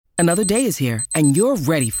Another day is here, and you're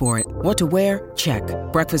ready for it. What to wear? Check.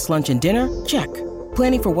 Breakfast, lunch, and dinner? Check.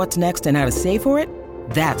 Planning for what's next and how to save for it?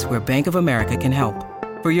 That's where Bank of America can help.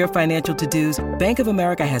 For your financial to-dos, Bank of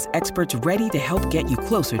America has experts ready to help get you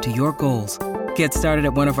closer to your goals. Get started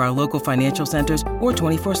at one of our local financial centers or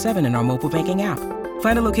 24/7 in our mobile banking app.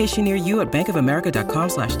 Find a location near you at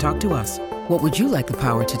bankofamerica.com/talktous. What would you like the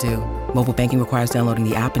power to do? Mobile banking requires downloading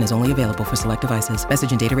the app and is only available for select devices.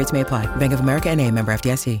 Message and data rates may apply. Bank of America N.A., member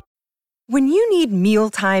FDIC. When you need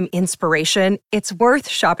mealtime inspiration, it's worth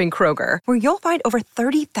shopping Kroger, where you'll find over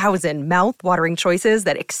 30,000 mouth-watering choices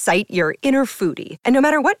that excite your inner foodie. And no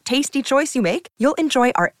matter what tasty choice you make, you'll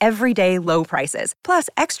enjoy our everyday low prices, plus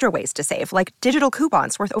extra ways to save, like digital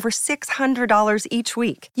coupons worth over $600 each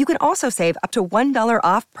week. You can also save up to $1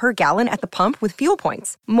 off per gallon at the pump with fuel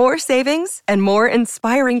points. More savings and more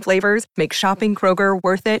inspiring flavors make shopping Kroger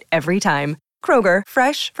worth it every time. Kroger,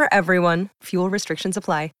 fresh for everyone. Fuel restrictions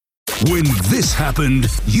apply. When this happened,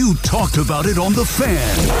 you talked about it on The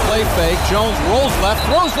Fan. Play fake, Jones rolls left,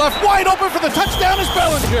 throws left, wide open for the touchdown is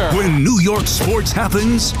Bellinger. When New York sports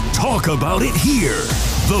happens, talk about it here.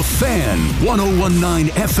 The Fan, 101.9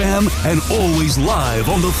 FM, and always live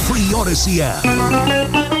on the free Odyssey app.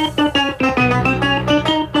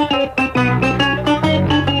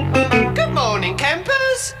 Good morning,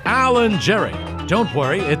 campers. Alan Jerry. Don't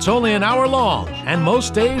worry, it's only an hour long, and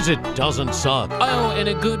most days it doesn't suck. Oh, and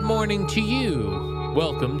a good morning to you.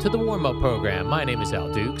 Welcome to the warm-up program. My name is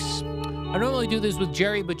Al Dukes. I normally do this with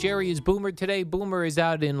Jerry, but Jerry is Boomer today. Boomer is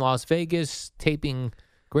out in Las Vegas taping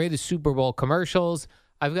greatest Super Bowl commercials.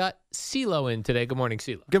 I've got CeeLo in today. Good morning,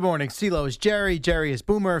 CeeLo. Good morning. CeeLo is Jerry. Jerry is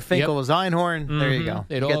Boomer. Finkel is Einhorn. Mm-hmm. There you go.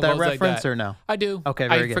 It You all get that goes like reference that. or no? I do. Okay,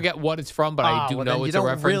 very good. I forget what it's from, but I do know it's a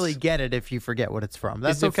reference. You don't really get it if you forget what it's from.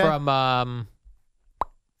 That's is it okay. from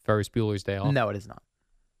Ferris Bueller's Day Off? No, it is not.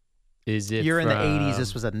 Is it You're in from... the 80s.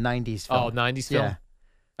 This was a 90s film. Oh, 90s film? Yeah.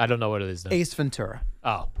 I don't know what it is, though. Ace Ventura.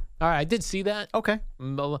 Oh. All right, I did see that. Okay.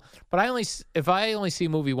 But if I only see a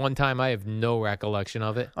movie one time, I have no recollection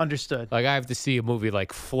of it. Understood. Like, I have to see a movie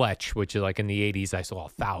like Fletch, which is like in the 80s, I saw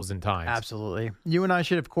 1,000 times. Absolutely. You and I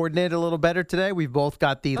should have coordinated a little better today. We've both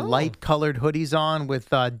got the light-colored hoodies on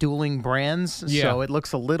with dueling brands. Yeah. So it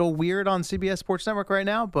looks a little weird on CBS Sports Network right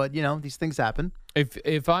now, but, you know, these things happen.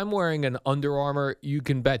 If I'm wearing an Under Armour, you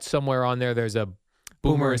can bet somewhere on there's a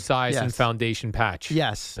Boomer size and foundation patch.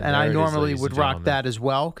 Yes, and there I it is, normally ladies would and rock gentlemen. that as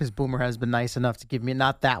well because Boomer has been nice enough to give me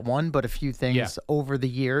not that one, but a few things over the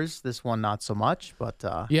years. This one not so much, but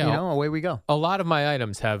you know, away we go. A lot of my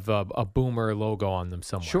items have a Boomer logo on them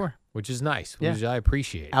somewhere. Sure. Which is nice, which I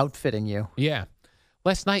appreciate. Outfitting you. Yeah.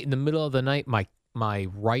 Last night in the middle of the night, my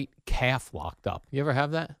right calf locked up. You ever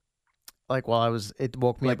have that? Like while it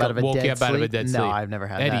woke me Like up out of a woke dead you up out of a dead sleep. sleep. No, I've never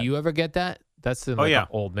had Eddie, that. you ever get that? That's an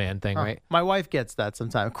old man thing, right? My wife gets that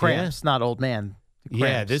sometimes. Cramps, not old man. Yeah,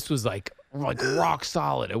 Cramps. this was like rock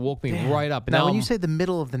solid. It woke me right up. Now, when I'm- you say the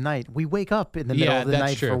middle of the night, we wake up in the middle of the that's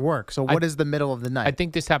night true. for work. So what is the middle of the night? I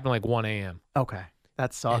think this happened like 1 a.m. Okay,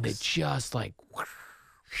 that sucks. And it just like,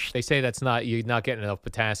 they say you're not getting enough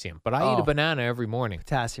potassium. But I eat a banana every morning.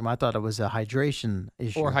 Potassium. I thought it was a hydration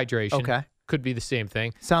issue. Or hydration. Okay. Could be the same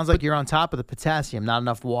thing. Sounds like you're on top of the potassium. Not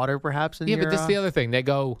enough water, perhaps, in Yeah, your... but this is the other thing. They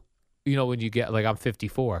go, when you get, like I'm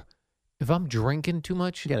 54. If I'm drinking too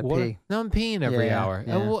much, You gotta pee. No, I'm peeing every hour.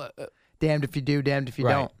 Yeah. Damned if you do, damned if you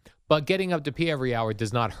Right. don't. But getting up to pee every hour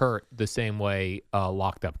does not hurt the same way a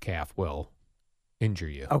locked up calf will injure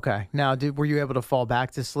you. Okay. Now, were you able to fall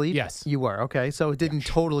back to sleep? Yes. You were. Okay. So it didn't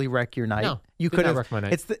totally wreck your night. No, you did could not have. wreck my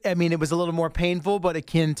night. It was a little more painful, but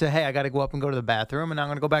akin to, hey, I got to go up and go to the bathroom, and I'm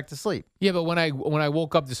going to go back to sleep. Yeah, but when I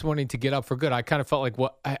woke up this morning to get up for good, I kind of felt like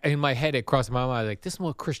in my head it crossed my mind like this is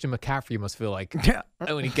what Christian McCaffrey must feel like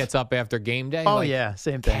when he gets up after game day. Oh like, yeah,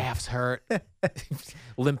 same thing. calves hurt,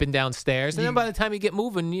 limping downstairs, and then by the time you get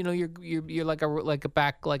moving, you're like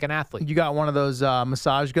an athlete. You got one of those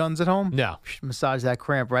massage guns at home? No. Massage that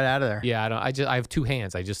cramp right out of there. Yeah, I don't. I have two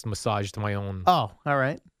hands. I just massaged my own. Oh, all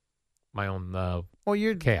right. My own. Well,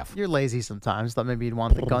 you're calf. You're lazy sometimes. Thought maybe you'd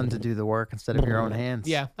want the gun to do the work instead of your own hands.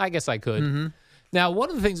 Yeah, I guess I could. Mm-hmm. Now, one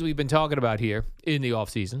of the things we've been talking about here in the off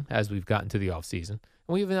season, as we've gotten to the off season,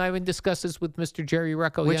 and I even discussed this with Mr. Jerry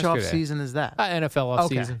Recco Which yesterday. off season is that? NFL off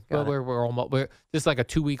Okay, season. got it. We're this is like a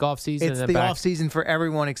 2-week off season. It's and then the back. off season for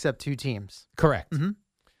everyone except two teams. Correct. Mhm.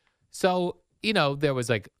 So there was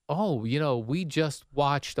like, we just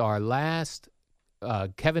watched our last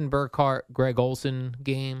Kevin Burkhardt, Greg Olson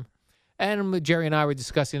game. And Jerry and I were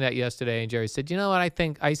discussing that yesterday, and Jerry said, you know what,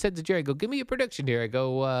 I said to Jerry, give me a prediction here. I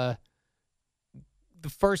go, the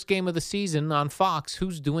first game of the season on Fox,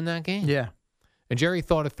 who's doing that game? Yeah. And Jerry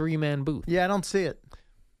thought a 3-man booth. Yeah, I don't see it.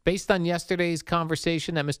 based on yesterday's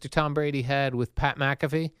conversation that Mr. Tom Brady had with Pat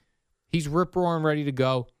McAfee, he's rip-roaring ready to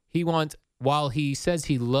go. While he says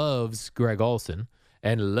he loves Greg Olsen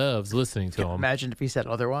and loves listening to him. Imagine if he said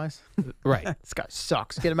otherwise. Right. This guy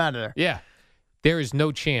sucks. Get him out of there. Yeah. There is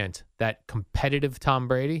no chance that competitive Tom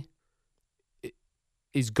Brady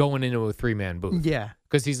is going into a three-man booth. Yeah.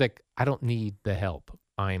 Because he's like, I don't need the help.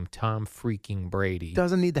 I'm Tom freaking Brady.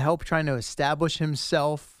 Doesn't need the help trying to establish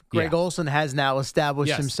himself. Greg Olsen has now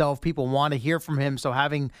established himself. People want to hear from him. So I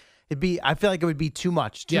feel like it would be too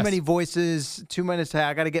much. Too many voices, 2 minutes. Hey,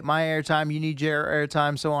 I got to get my airtime. You need your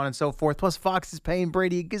airtime, so on and so forth. Plus, Fox is paying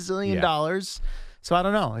Brady a gazillion dollars. So I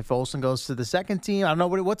don't know if Olsen goes to the second team. I don't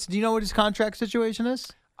know do you know what his contract situation is?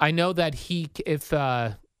 I know that if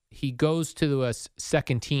he goes to a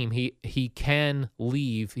second team, he can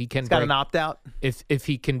leave. He's got an opt out if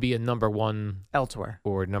he can be a number one elsewhere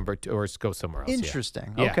or number two or go somewhere else.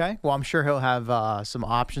 Interesting. Yeah. Okay. Well, I'm sure he'll have some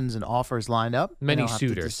options and offers lined up. Many suitors.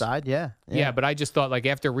 suitors. To decide. Yeah. But I just thought, like,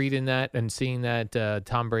 after reading that and seeing that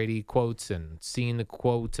Tom Brady quotes and seeing the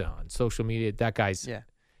quote on social media, that guy's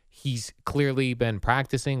he's clearly been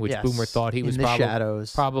practicing, which Boomer thought he was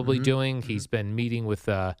probably doing. He's been meeting with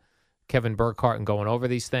Kevin Burkhardt and going over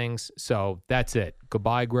these things. So that's it.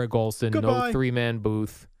 Goodbye, Greg Olsen. Goodbye. No three-man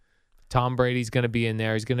booth. Tom Brady's going to be in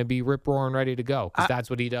there. He's going to be rip-roaring ready to go because that's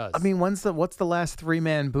what he does. I mean, what's the last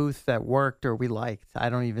three-man booth that worked or we liked? I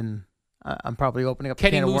don't even I'm probably opening up a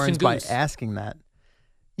can of worms by asking that.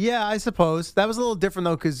 Yeah, I suppose. That was a little different,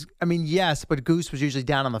 though, because, I mean, yes, but Goose was usually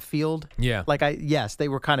down on the field. Yeah. Yes, they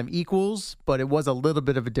were kind of equals, but it was a little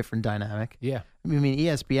bit of a different dynamic. Yeah. I mean,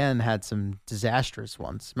 ESPN had some disastrous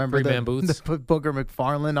ones. Remember three-man booths? The Booger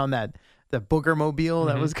McFarland on the Booger Mobile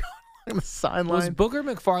that was going on the sideline? Was Booger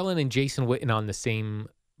McFarland and Jason Witten on the same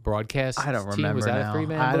broadcast I don't team? remember Was that now. a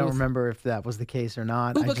three-man I booth? don't remember if that was the case or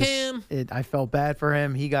not. Booba I felt bad for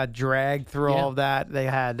him. He got dragged through all of that. They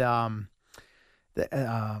had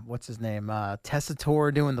what's his name?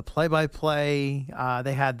 Tessitore doing the play-by-play.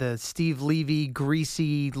 They had the Steve Levy,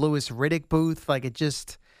 greasy Louis Riddick booth. Like, it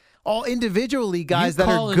just all individually guys that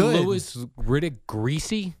are good. Louis Riddick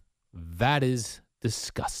greasy? That is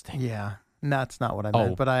disgusting. Yeah, that's not what I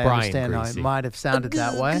meant, but I Brian understand how it might have sounded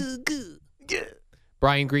that way.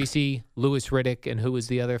 Brian Greasy, Louis Riddick, and who was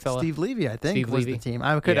the other fella? Steve Levy, I think, was the team.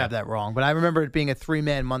 I could have that wrong, but I remember it being a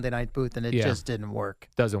three-man Monday night booth, and it just didn't work.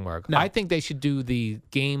 Doesn't work. No. I think they should do the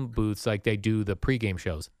game booths like they do the pregame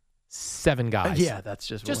shows. 7 guys. Yeah, that's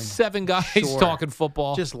just 7 guys talking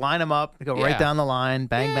football. Just line them up, go right down the line,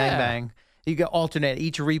 bang, bang, bang. You get alternate.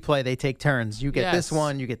 Each replay, they take turns. You get this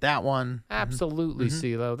one, you get that one. Absolutely,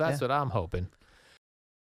 CeeLo. That's what I'm hoping.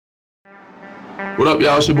 What up,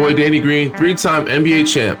 y'all? It's your boy Danny Green, 3-time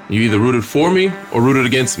NBA champ. You either rooted for me or rooted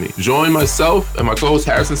against me. Join myself and my co-host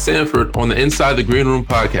Harrison Sanford on the Inside the Green Room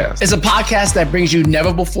podcast. It's a podcast that brings you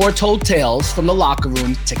never-before-told tales from the locker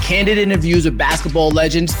room to candid interviews with basketball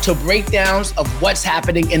legends to breakdowns of what's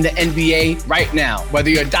happening in the NBA right now. Whether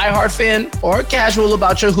you're a diehard fan or casual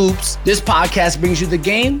about your hoops, this podcast brings you the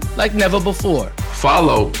game like never before.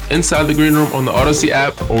 Follow Inside the Green Room on the Odyssey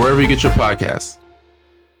app or wherever you get your podcasts.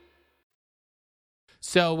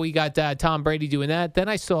 So we got Tom Brady doing that. Then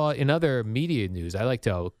I saw in other media news, I'd like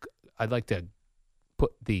to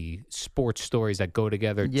put the sports stories that go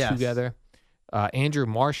together together. Andrew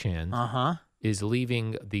Marchand is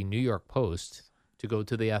leaving the New York Post to go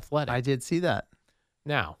to the Athletic. I did see that.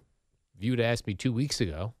 Now, if you'd asked me 2 weeks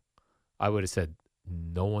ago, I would have said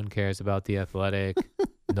no one cares about the Athletic.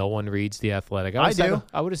 No one reads the Athletic.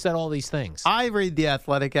 I would have said all these things. I read the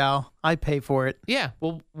Athletic, Al. I pay for it. Yeah.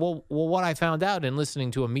 Well, what I found out in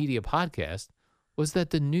listening to a media podcast was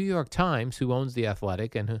that the New York Times, who owns the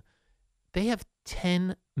Athletic, they have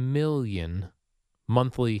 10 million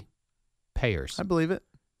monthly payers. I believe it.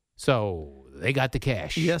 So they got the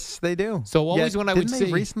cash. Yes, they do. So always when I would see... Didn't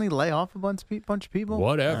they recently lay off a bunch of people?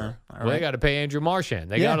 Whatever. All They got to pay Andrew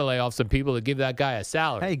Marchand. They got to lay off some people to give that guy a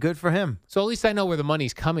salary. Hey, good for him. So at least I know where the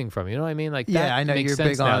money's coming from. You know what I mean? Like, yeah, I know you're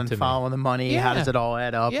big on following the money. Yeah. How does it all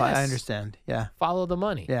add up? Yes. I understand. Yeah. Follow the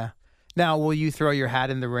money. Yeah. Now, will you throw your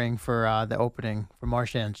hat in the ring for the opening for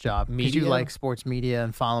Marchand's job? Because you like sports media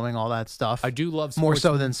and following all that stuff. I do love sports. More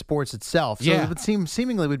so than sports itself. So Yeah. it would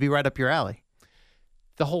seemingly would be right up your alley.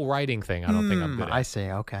 The whole writing thing, I don't think I'm good at. I see.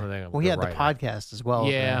 Okay. Well, Well, he had the podcast as well.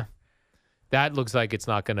 Yeah. That looks like it's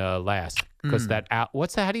not going to last because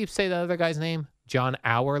how do you say the other guy's name? John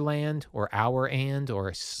Hourland or Hourand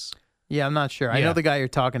or... Yeah, I'm not sure. I know the guy you're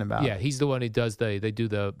talking about. Yeah, he's the one who does they do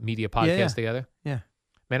the media podcast together. Yeah.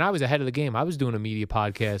 Man, I was ahead of the game. I was doing a media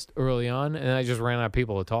podcast early on, and I just ran out of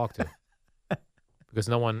people to talk to because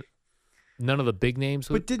no one none of the big names.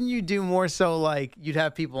 But didn't you do more so like you'd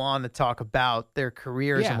have people on to talk about their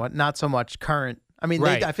careers and what, not so much current? I mean,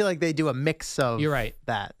 I feel like they do a mix of You're right.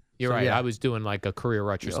 that. You're So, right. yeah. I was doing like a career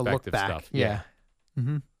retrospective stuff. Yeah.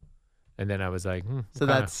 Mm-hmm. And then I was like, so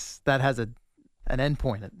that has an end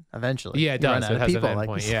point eventually. Yeah, it does. It has an end like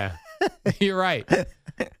point. Yeah. You're right.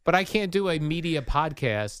 But I can't do a media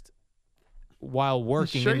podcast while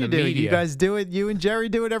working sure in the you do. media. You guys do it. You and Jerry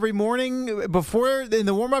do it every morning before in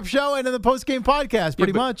the warm-up show and in the post-game podcast,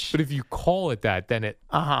 pretty much. But if you call it that, then it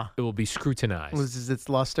will be scrutinized. Loses its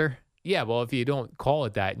luster. Yeah, well, if you don't call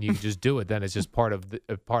it that and you just do it, then it's just part of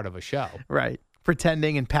a show. Right.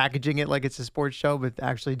 Pretending and packaging it like it's a sports show, but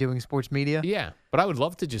actually doing sports media. Yeah, but I would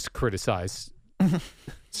love to just criticize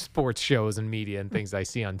sports shows and media and things I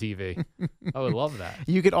see on TV. I would love that.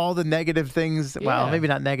 You get all the negative things. Yeah. Well, maybe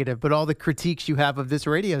not negative, but all the critiques you have of this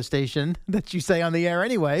radio station that you say on the air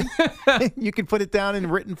anyway. You can put it down in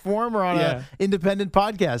written form or on an independent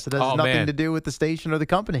podcast. It has nothing to do with the station or the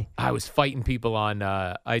company. I was fighting people on.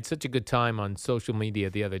 I had such a good time on social media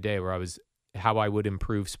the other day where I was how I would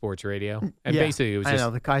improve sports radio, and basically it was just I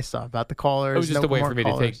know the guy saw about the callers. It was just a way for me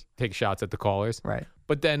callers. to take shots at the callers, right?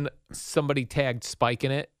 But then somebody tagged Spike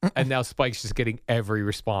in it, and now Spike's just getting every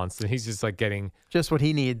response, and he's just like getting just what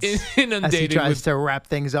he needs inundated as he tries to wrap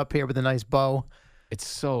things up here with a nice bow. It's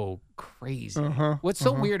so crazy. What's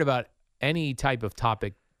so weird about any type of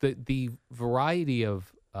topic, the variety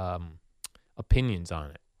of opinions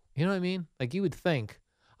on it. You know what I mean? Like you would think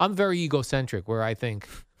I'm very egocentric, where I think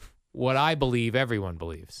what I believe, everyone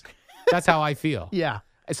believes. That's how I feel. Yeah.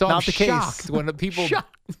 So Not I'm the shocked case. when people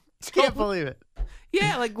can't believe it.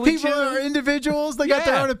 Yeah, like people are individuals. They got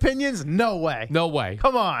their own opinions. No way. No way.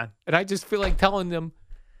 Come on. And I just feel like telling them,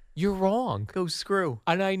 you're wrong. Go screw.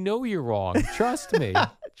 And I know you're wrong. Trust me.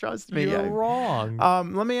 Trust me. You're wrong.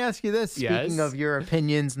 Let me ask you this. Speaking of your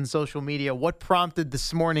opinions and social media, what prompted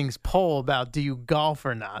this morning's poll about do you golf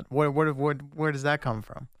or not? Where does that come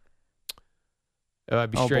from?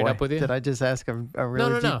 I'd be straight up with you. Did I just ask a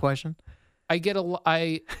really deep question? I get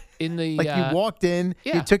in the like you walked in,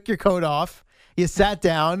 you took your coat off, you sat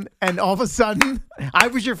down, and all of a sudden, I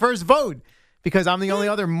was your first vote because I'm the only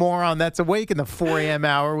other moron that's awake in the 4 a.m.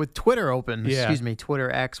 hour with Twitter open. Yeah. Excuse me, Twitter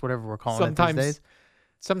X, whatever we're calling it these days.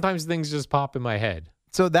 Sometimes things just pop in my head.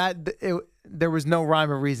 So there was no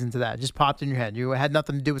rhyme or reason to that. It just popped in your head. You had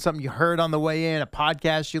nothing to do with something you heard on the way in, a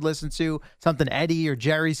podcast you listened to, something Eddie or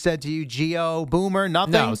Jerry said to you, Gio, Boomer,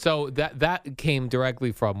 nothing? No, so that came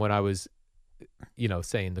directly from when I was,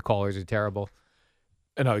 saying the callers are terrible.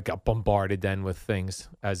 And I got bombarded then with things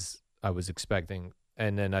as I was expecting.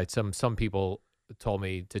 And then some people told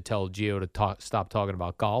me to tell Gio to stop talking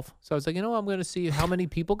about golf. So I was like, I'm going to see how many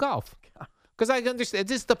people golf. Because I understand.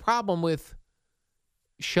 This is the problem with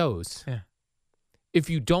shows. Yeah. If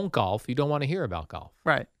you don't golf, you don't want to hear about golf.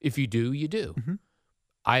 Right. If you do, you do. Mm-hmm.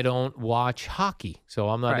 I don't watch hockey, so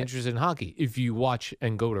I'm not interested in hockey. If you watch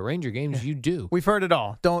and go to Ranger games, you do. We've heard it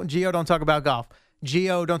all. Gio, don't talk about golf.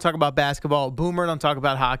 Gio, don't talk about basketball. Boomer, don't talk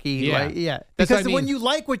about hockey. Yeah. Because when you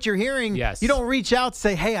like what you're hearing, you don't reach out and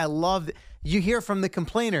say, hey, I love it. You hear from the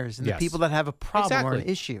complainers and the people that have a problem or an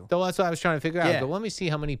issue. So that's what I was trying to figure out. Yeah. But let me see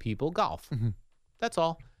how many people golf. Mm-hmm. That's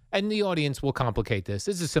all. And the audience will complicate this.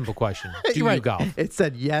 This is a simple question. Do you golf? It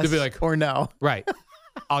said yes They'll be like, or no. Right.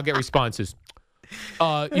 I'll get responses.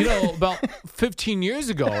 About 15 years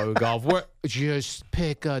ago, I would golf. Just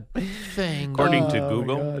pick a thing. According to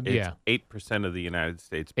Google, God. it's 8% of the United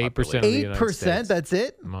States 8% population. of the United States. 8%? That's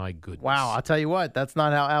it? My goodness. Wow. I'll tell you what. That's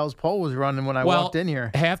not how Al's poll was running when I walked in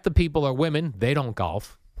here. Half the people are women. They don't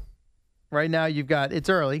golf. Right now, it's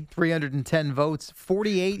early, 310 votes,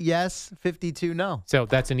 48 yes, 52 no. So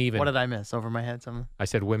that's an even. What did I miss? Over my head, something? I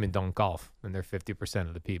said women don't golf, and they're 50%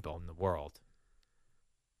 of the people in the world.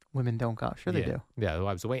 Women don't golf. Sure they do. Yeah, I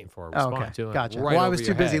was waiting for a response to it. Gotcha. Right I was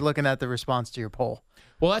too busy head. looking at the response to your poll.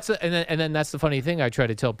 Well, and then that's the funny thing I try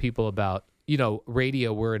to tell people about.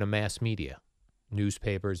 Radio, we're in a mass media.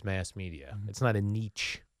 Newspapers, mass media. Mm-hmm. It's not a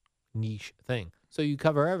niche thing. So you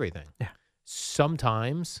cover everything. Yeah.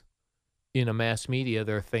 Sometimes in a mass media,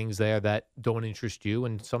 there are things there that don't interest you,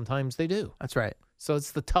 and sometimes they do. That's right. So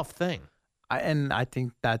it's the tough thing. And I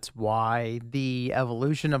think that's why the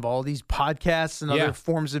evolution of all these podcasts and other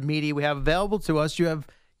forms of media we have available to us, you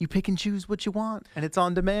pick and choose what you want, and it's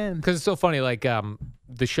on demand. Because it's so funny, like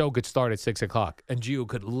the show could start at 6 o'clock, and Gio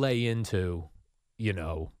could lay into,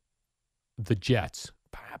 the Jets.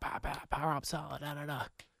 Power up solid,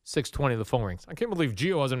 6:20, the phone rings. I can't believe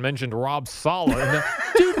Gio hasn't mentioned Rob Sala.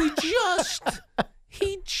 Dude,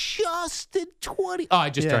 he just did 20. Oh, I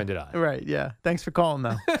just turned it on. Right, yeah. Thanks for calling,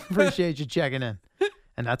 though. Appreciate you checking in.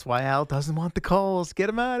 And that's why Al doesn't want the calls. Get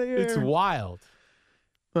him out of here. It's wild.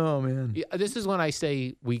 Oh, man. Yeah, this is when I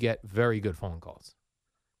say we get very good phone calls,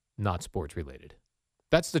 not sports related.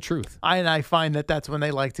 That's the truth. I find that that's when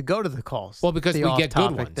they like to go to the calls. Well, because the we get good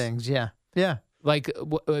off-topic ones. things. Yeah. Yeah. Like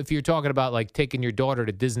if you're talking about like taking your daughter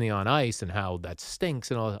to Disney on Ice and how that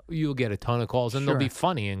stinks and all that, you'll get a ton of calls and they'll be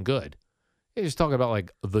funny and good. You're just talking about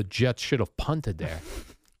like the Jets should have punted there.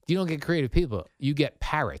 You don't get creative people. You get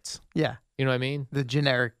parrots. Yeah. You know what I mean? The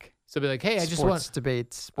generic. So be like, hey, I just want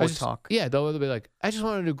debates, sports talk. Yeah, they'll be like, I just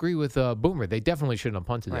wanted to agree with Boomer. They definitely shouldn't have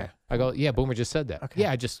punted there. I go, yeah, Boomer just said that. Okay.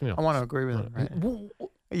 Yeah, I just I want to agree with him. Right?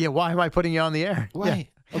 Yeah. Why am I putting you on the air? Why?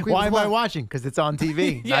 Yeah. Why am I watching? Because it's on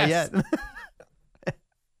TV. Not yet.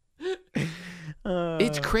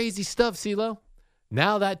 It's crazy stuff, CeeLo.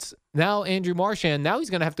 Now Andrew Marchand, now he's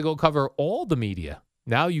going to have to go cover all the media.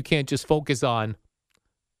 Now you can't just focus on,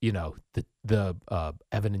 the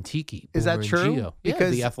Evan and Tiki. Is that true? Yeah,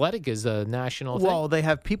 because The Athletic is a national thing. Well, they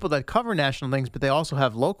have people that cover national things, but they also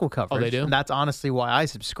have local coverage. Oh, they do? And that's honestly why I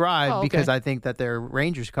subscribe, because I think that their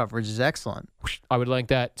Rangers coverage is excellent. I would like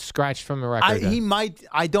that scratched from the record.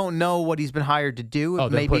 I don't know what he's been hired to do.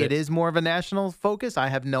 Maybe it is more of a national focus. I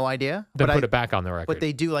have no idea. Then put it back on the record. But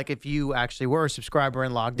they do, like if you actually were a subscriber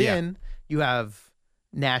and logged in, you have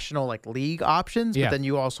national like league options, but then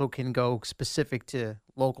you also can go specific to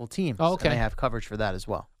local teams. Oh, okay. And they have coverage for that as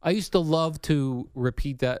well. I used to love to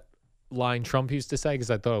repeat that line Trump used to say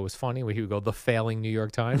because I thought it was funny when he would go, the failing New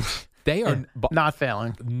York Times. They are not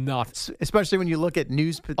failing. Especially when you look at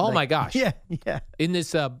news. Oh, my gosh. Yeah. In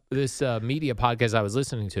this media podcast I was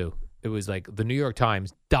listening to, it was like the New York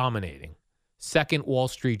Times dominating. Second, Wall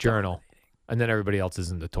Street Journal. And then everybody else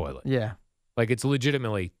is in the toilet. Yeah. Like it's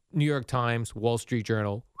legitimately New York Times, Wall Street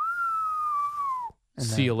Journal. And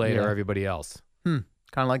see you later, everybody else. Kind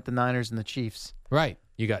of like the Niners and the Chiefs. Right.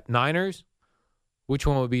 You got Niners. Which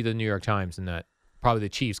one would be the New York Times in that? Probably the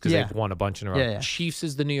Chiefs because they've won a bunch in a row. Yeah. Chiefs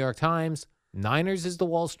is the New York Times. Niners is the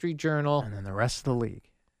Wall Street Journal. And then the rest of the league.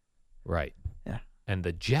 Right. Yeah. And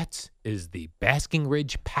the Jets is the Basking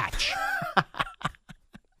Ridge Patch.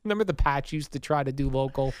 Remember the Patch used to try to do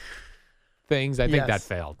local things? I think that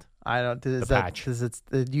failed. I don't. Patch.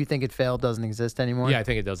 Do you think it failed? Doesn't exist anymore? Yeah, I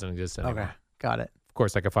think it doesn't exist anymore. Okay, got it. Of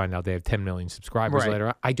course, I could find out they have 10 million subscribers later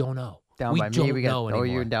on. I don't know. Down by me, we got. Oh,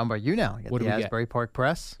 you're down by you now. You got the Asbury Park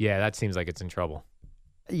Press. Yeah, that seems like it's in trouble.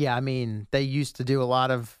 Yeah, I mean, they used to do a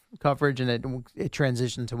lot of coverage, and it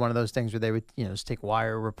transitioned to one of those things where they would, just take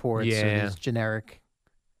wire reports or these generic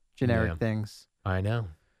things. I know.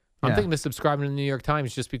 I'm thinking of subscribing to the New York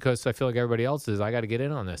Times just because I feel like everybody else is. I got to get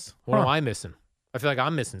in on this. What am I missing? I feel like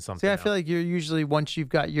I'm missing something. See, I feel like you're usually, once you've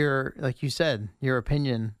got your, like you said, your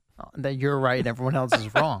opinion that you're right and everyone else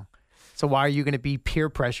is wrong. So why are you going to be peer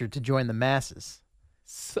pressured to join the masses?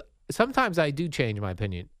 Sometimes I do change my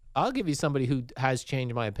opinion. I'll give you somebody who has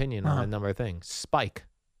changed my opinion on a number of things. Spike.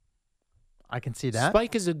 I can see that.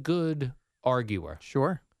 Spike is a good arguer.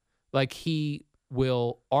 Sure. Like he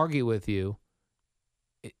will argue with you.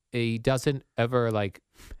 He doesn't ever like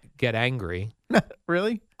get angry.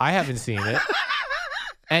 Really? I haven't seen it.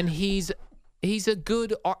 And he's a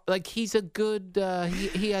good he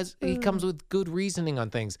comes with good reasoning on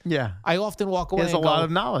things. Yeah. I often walk away. He has a lot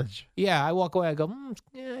of knowledge. Yeah, I walk away. I go,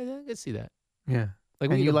 yeah, I can see that. Yeah.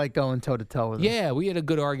 Like you like going toe to toe with him. Yeah, we had a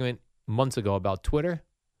good argument months ago about Twitter.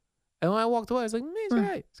 And when I walked away, I was like, he's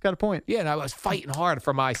right. He's got a point. Yeah, and I was fighting hard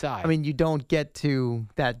for my side. I mean, you don't get to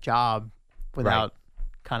that job without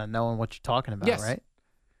kind of knowing what you're talking about, right?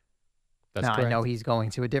 That's now, correct. I know he's going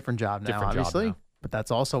to a different job now, obviously. But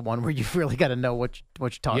that's also one where you've really got to know what you're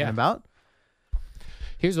talking about.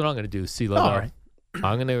 Here's what I'm going to do, CeeLo. All right.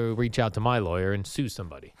 I'm going to reach out to my lawyer and sue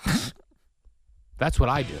somebody. That's what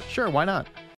I do. Sure, why not?